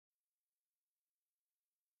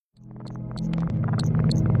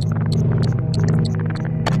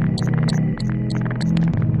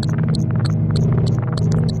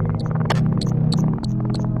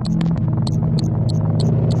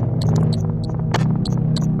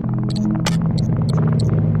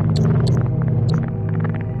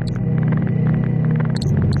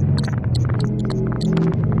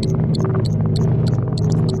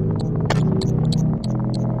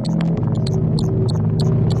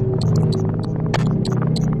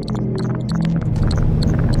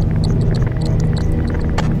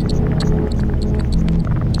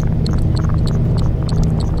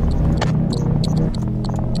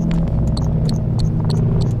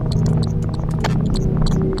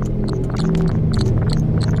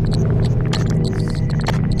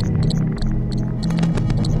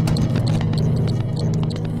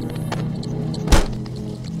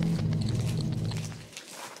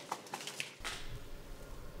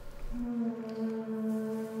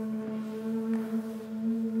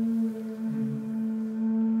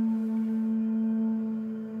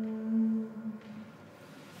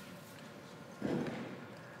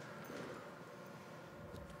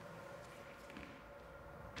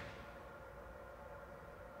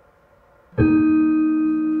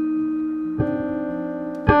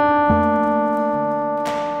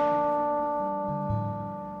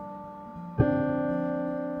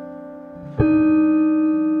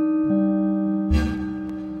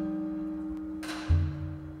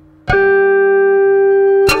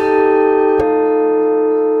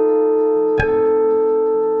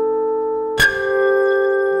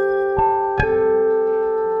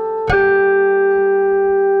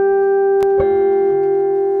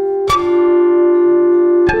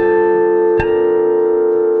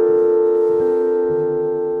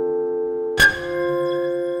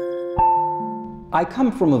I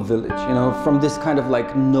come from a village, you know, from this kind of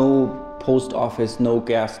like no post office, no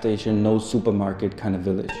gas station, no supermarket kind of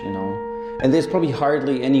village, you know. And there's probably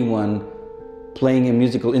hardly anyone playing a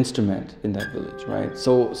musical instrument in that village, right?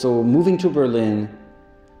 So moving to Berlin,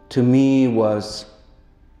 to me, was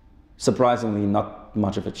surprisingly not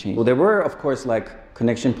much of a change. Well, there were, of course, like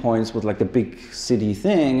connection points with like the big city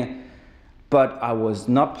thing, but I was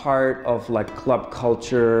not part of like club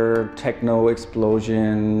culture, techno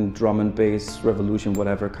explosion, drum and bass revolution,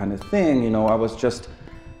 whatever kind of thing. You know, I was just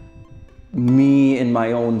me in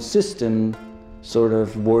my own system, sort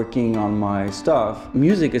of working on my stuff.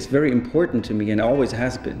 Music is very important to me and always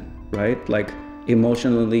has been, right? Like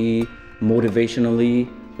emotionally,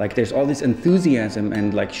 motivationally, like there's all this enthusiasm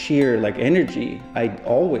and like sheer like energy I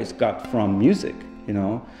always got from music, you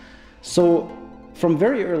know? So from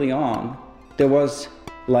very early on, there was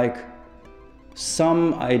like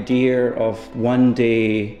some idea of one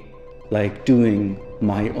day like doing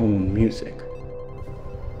my own music.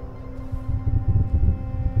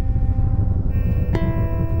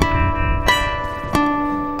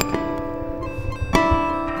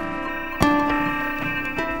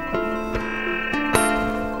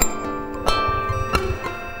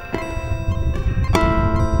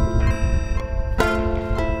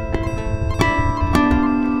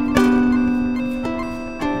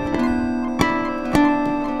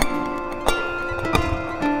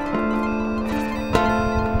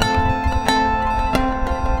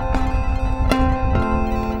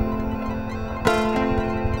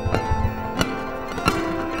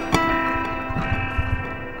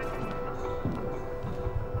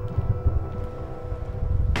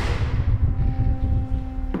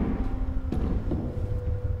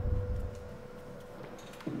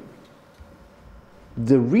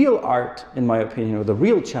 The real art, in my opinion, or the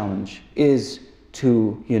real challenge is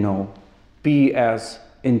to, you know, be as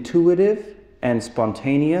intuitive and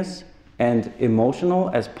spontaneous and emotional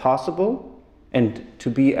as possible, and to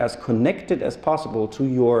be as connected as possible to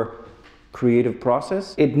your creative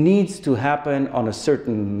process. It needs to happen on a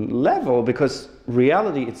certain level because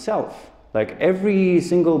reality itself, like every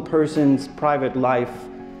single person's private life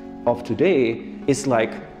of today, is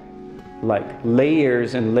like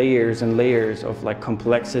layers and layers and layers of like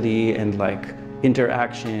complexity and like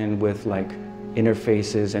interaction with like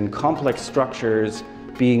interfaces and complex structures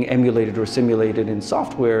being emulated or simulated in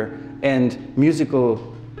software, and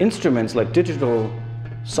musical instruments like digital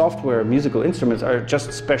software musical instruments are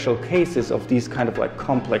just special cases of these kind of like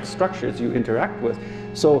complex structures you interact with.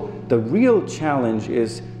 So the real challenge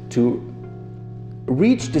is to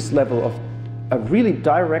reach this level of a really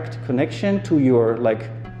direct connection to your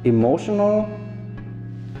like emotional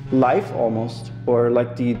life almost, or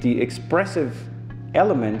like the expressive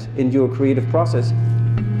element in your creative process.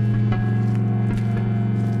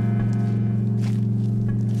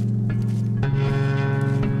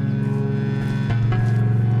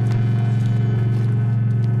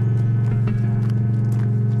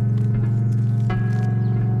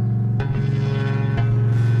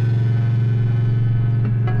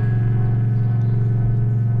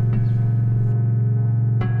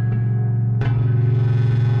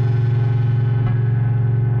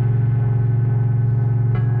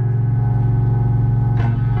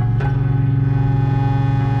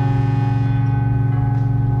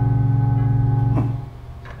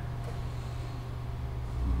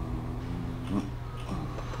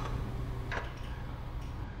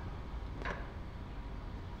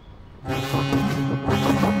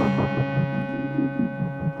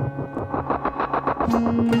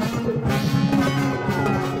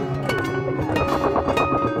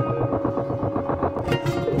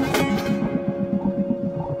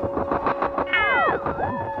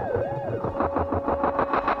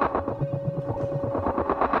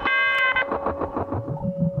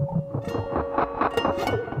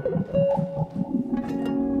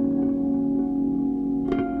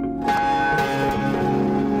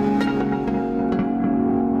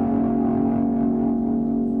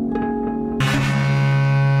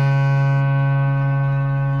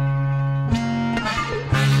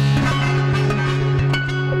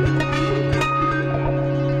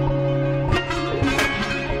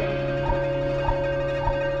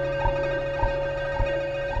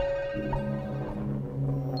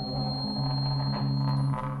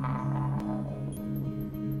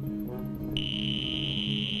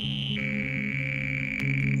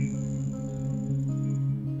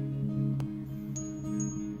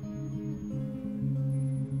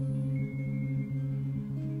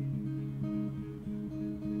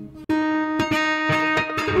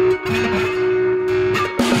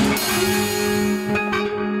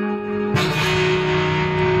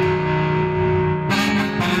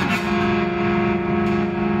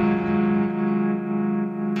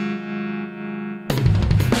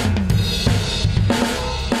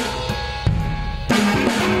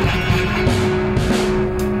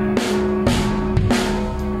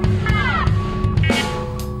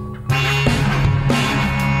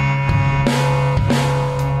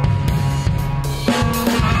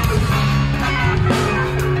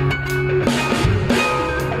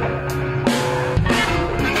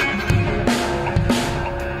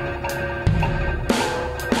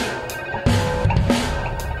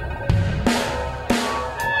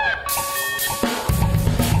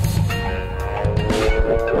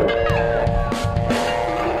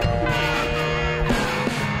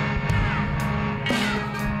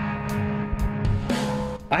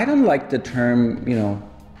 I don't like the term, you know,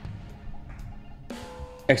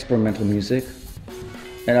 experimental music,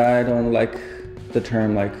 and I don't like the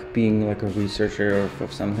term like being like a researcher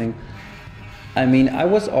of something. I mean, I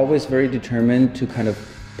was always very determined to kind of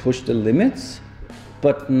push the limits,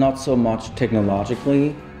 but not so much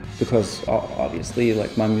technologically, because obviously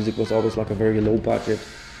like my music was always like a very low budget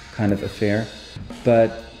kind of affair,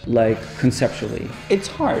 but like conceptually. It's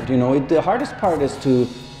hard, you know, the hardest part is to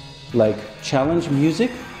like challenge music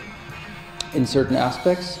in certain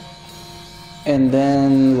aspects and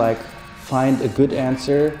then like find a good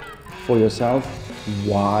answer for yourself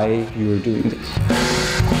why you're doing this.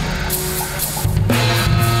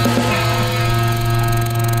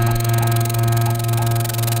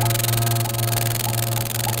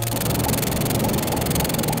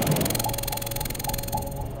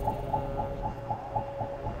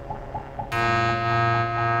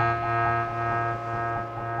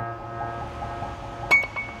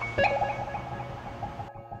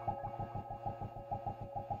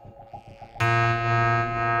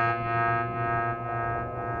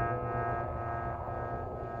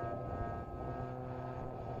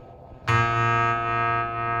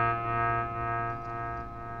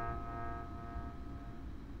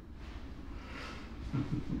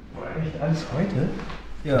 Echt alles heute?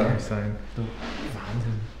 Ja. Kann nicht sein. So.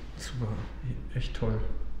 Wahnsinn. Super. Echt toll.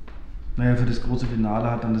 Naja, für das große Finale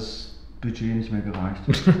hat dann das Budget nicht mehr gereicht.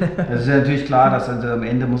 Das ist ja natürlich klar, dass also am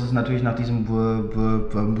Ende muss es natürlich nach diesem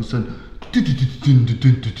muss dann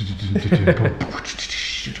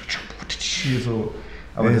so.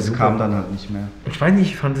 Aber das super. Kam dann halt nicht mehr. Ich weiß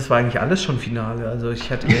nicht, ich fand, das war eigentlich alles schon Finale. Also ich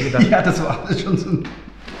hatte eher gedacht. Ja, das war alles schon so.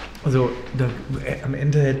 Also am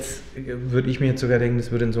Ende jetzt würde ich mir jetzt sogar denken,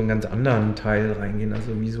 das würde in so einen ganz anderen Teil reingehen,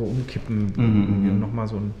 also wie so umkippen und nochmal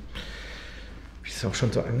so ein, wie es auch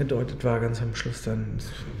schon so angedeutet war, ganz am Schluss dann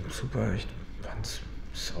super, ich fand es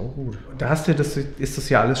saugut. Da hast du das, ist das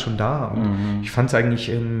ja alles schon da und ich fand es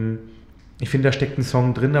eigentlich, ich finde, da steckt ein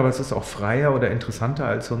Song drin, aber es ist auch freier oder interessanter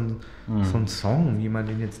als so ein Song, wie man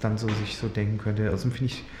den jetzt dann so sich so denken könnte. Also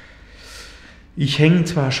finde ich hänge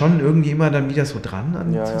zwar schon irgendwie immer dann wieder so dran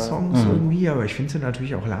an die Songs irgendwie, aber ich finde sie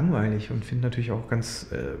natürlich auch langweilig und finde natürlich auch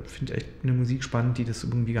finde echt eine Musik spannend, die das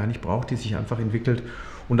irgendwie gar nicht braucht, die sich einfach entwickelt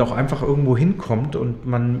und auch einfach irgendwo hinkommt und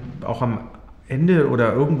man auch am Ende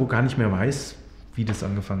oder irgendwo gar nicht mehr weiß, wie das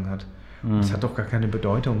angefangen hat. Das hat doch gar keine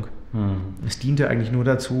Bedeutung. Es diente eigentlich nur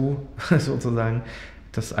dazu, sozusagen,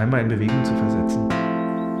 das einmal in Bewegung zu versetzen.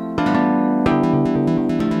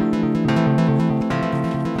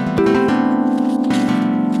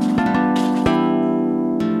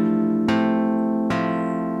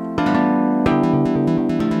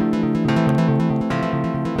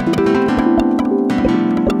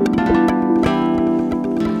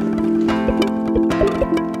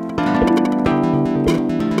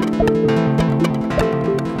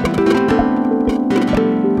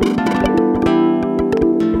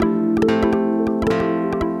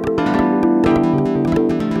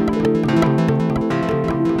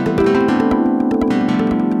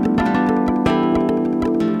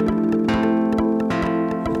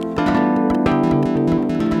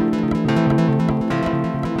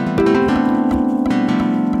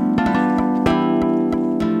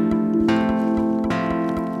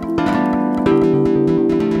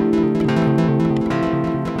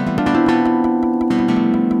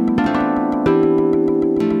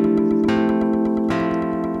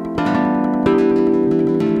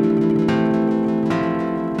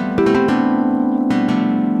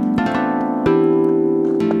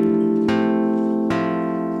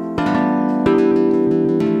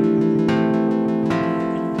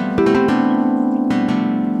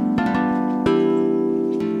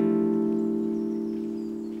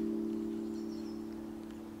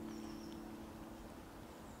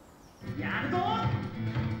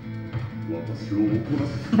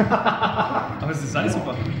 Aber es ist alles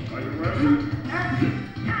super.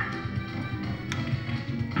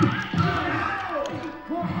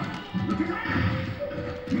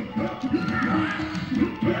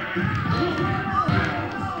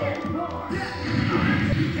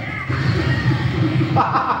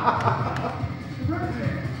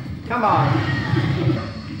 Come on!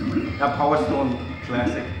 A Power Stone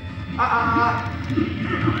Classic.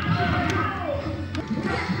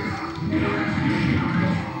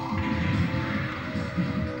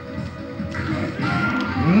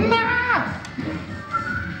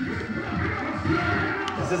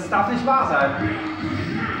 Das darf nicht wahr sein.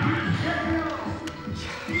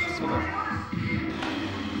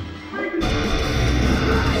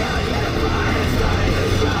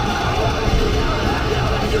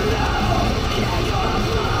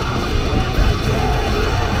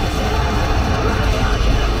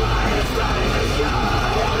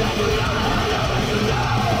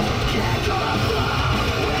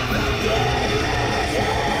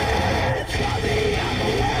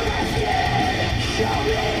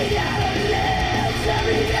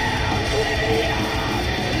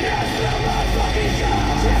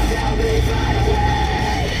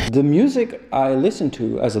 The music I listen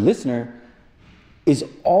to as a listener has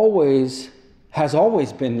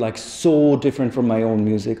always been like so different from my own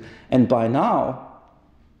music. And by now,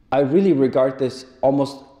 I really regard this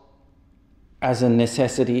almost as a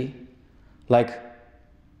necessity. Like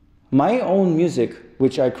my own music,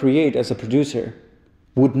 which I create as a producer,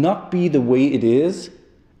 would not be the way it is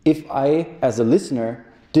if I, as a listener,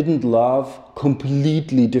 didn't love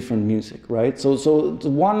completely different music, right? So the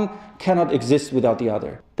one cannot exist without the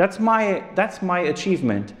other. That's my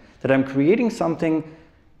achievement, that I'm creating something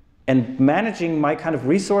and managing my kind of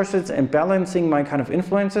resources and balancing my kind of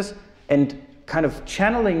influences and kind of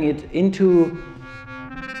channeling it into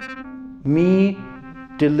me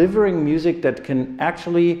delivering music that can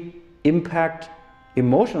actually impact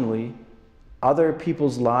emotionally other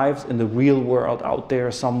people's lives in the real world out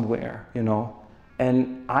there somewhere, you know?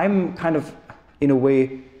 And I'm kind of, in a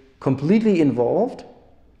way, completely involved,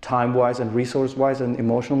 time-wise and resource-wise and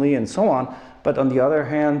emotionally and so on. But on the other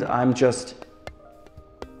hand, I'm just,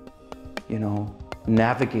 you know,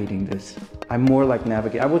 navigating this. I'm more like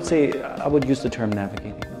navigating. I would say, I would use the term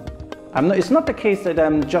navigating. It's not the case that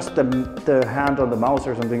I'm just the hand on the mouse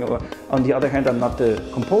or something. Or on the other hand, I'm not the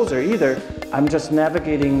composer either. I'm just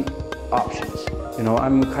navigating options. You know,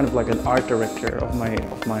 I'm kind of like an art director of my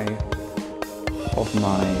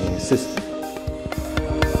system.